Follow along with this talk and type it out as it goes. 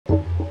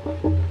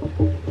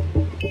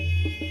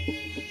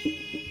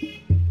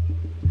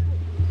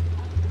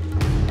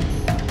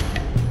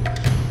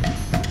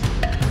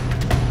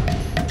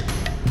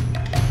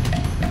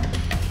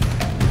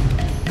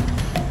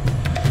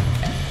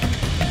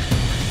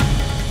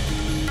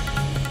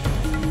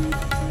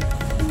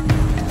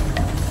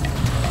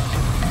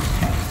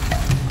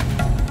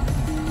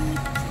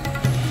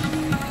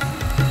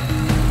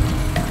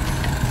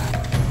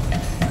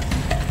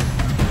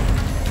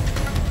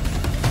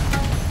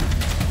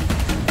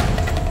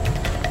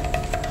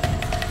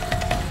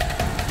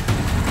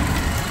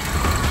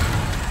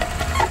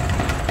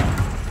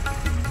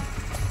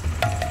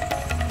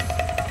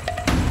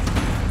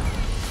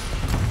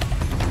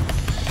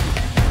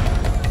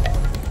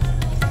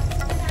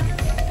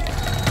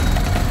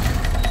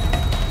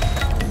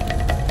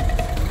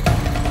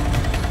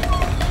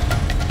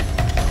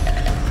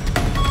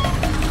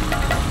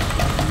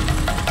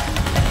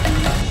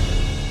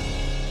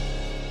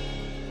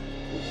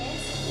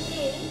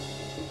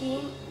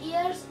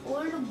years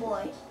old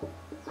boy,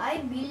 I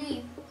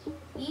believe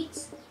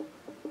it's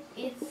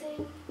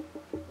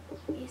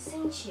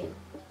essential.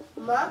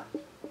 Ma,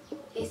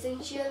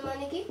 essential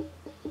মানে কি?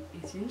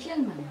 Essential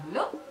মানে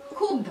হলো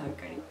খুব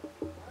দরকারি।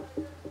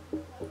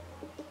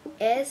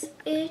 As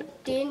a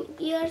 10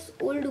 years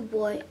old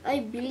boy, I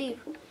believe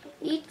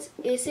it's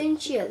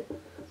essential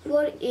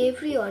for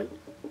everyone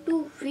to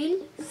feel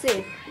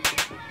safe.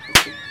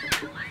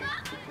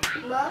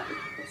 মা,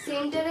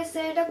 সেন্টারে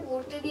স্যার এটা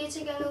পড়তে দিয়েছে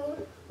কেন গো?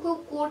 খুব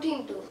কঠিন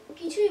তো,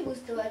 কিছুই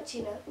বুঝতে পারছি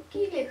না।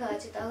 কি লেখা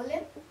আছে তাহলে?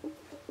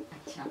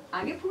 আচ্ছা,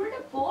 আগে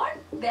পুরোটা পড়,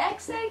 দেখ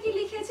স্যার কি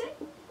লিখেছে।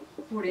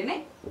 পড়ে নে।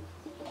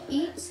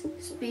 It's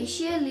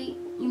specially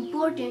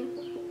important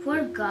for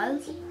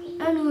girls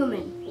and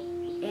women,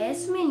 as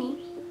many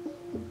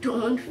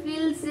don't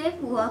feel safe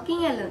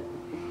walking alone.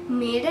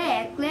 মেয়েরা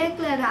একলা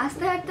একলা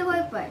রাস্তা হাঁটতে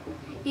ভয় পায়।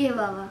 এ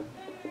বাবা।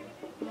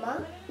 মা,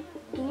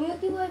 তুমিও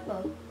কি ভয়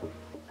পাও?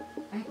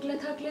 একলা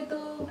থাকলে তো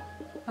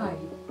পাই।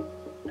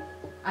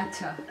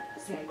 আচ্ছা,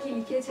 স্যার কি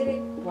লিখেছে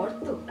পড়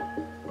তো।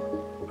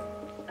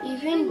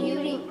 Even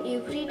during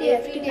everyday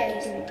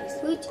activities,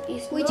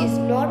 which is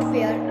not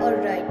fair or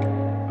right.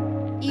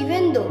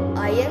 Even though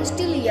I am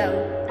still young,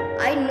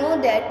 I know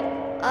that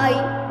I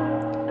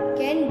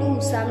can do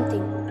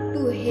something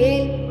to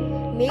help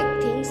make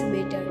things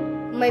better.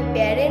 My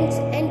parents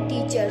and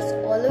teachers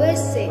always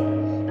say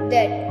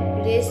that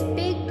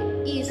respect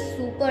is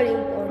super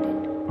important.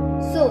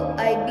 So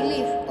I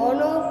believe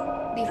one of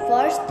the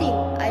first thing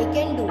I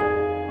can do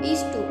is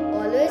to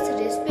always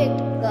respect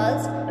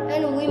girls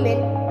and women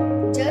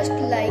just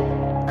like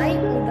I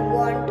would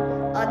want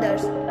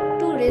others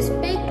to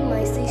respect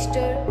my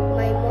sister,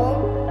 my mom,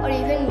 or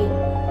even me.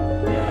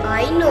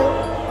 I know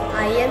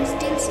I am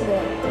still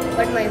small,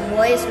 but my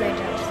voice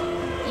matters.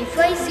 If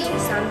I see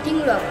something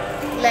wrong,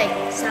 like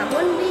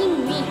someone being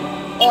mean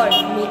or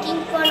making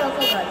fun of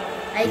a girl,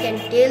 I can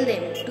tell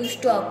them to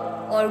stop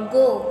or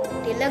go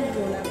tell a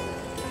grown-up.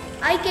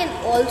 I can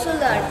also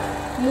learn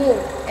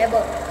more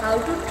about how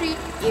to treat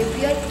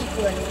everyone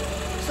equally,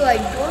 so I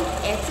don't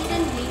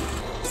accidentally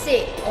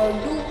say or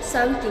do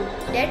something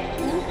that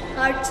could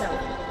hurt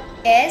someone.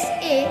 As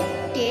a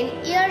 10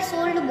 years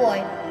old boy,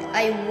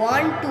 I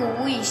want to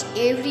wish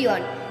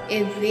everyone a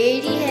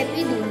very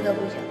happy Durga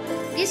Puja.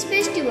 This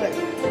festival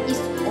is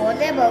all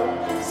about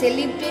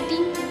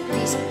celebrating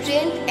the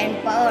strength and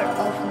power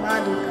of Ma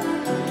Durga.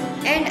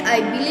 And I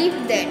believe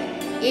that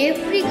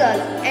every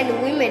girl and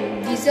woman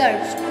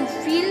deserves to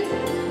feel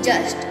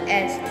just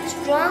as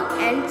strong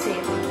and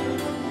safe.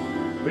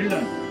 Well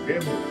done,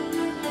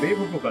 very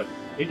good focus.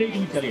 এটাই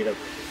তুমি চালিয়ে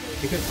রাখো,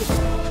 ঠিক আছে?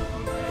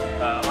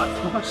 আর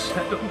তোমার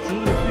একটা খুব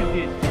সুন্দর এক্সপিরিয়েন্স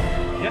দিয়েছে,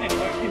 জানেন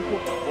কয়েকদিন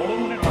খুব বড়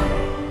মনের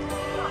মানুষ।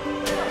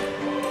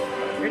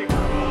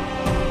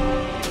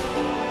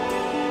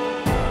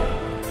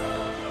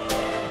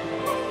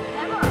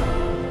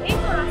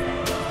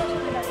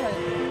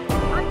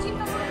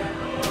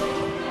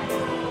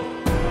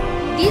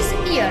 This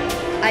year,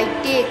 I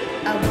take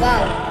a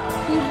vow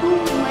to do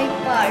my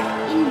part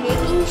in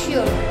making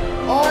sure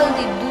all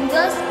the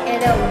Durgas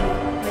around me,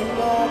 my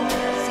mom,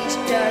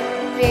 sister,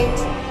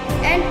 friends,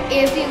 and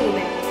every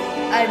woman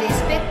are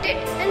respected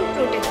and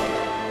protected.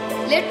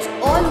 Let's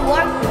all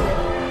work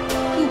together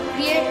to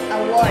create a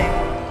world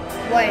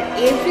where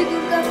every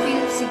Durga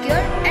feels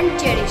secure and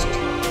cherished.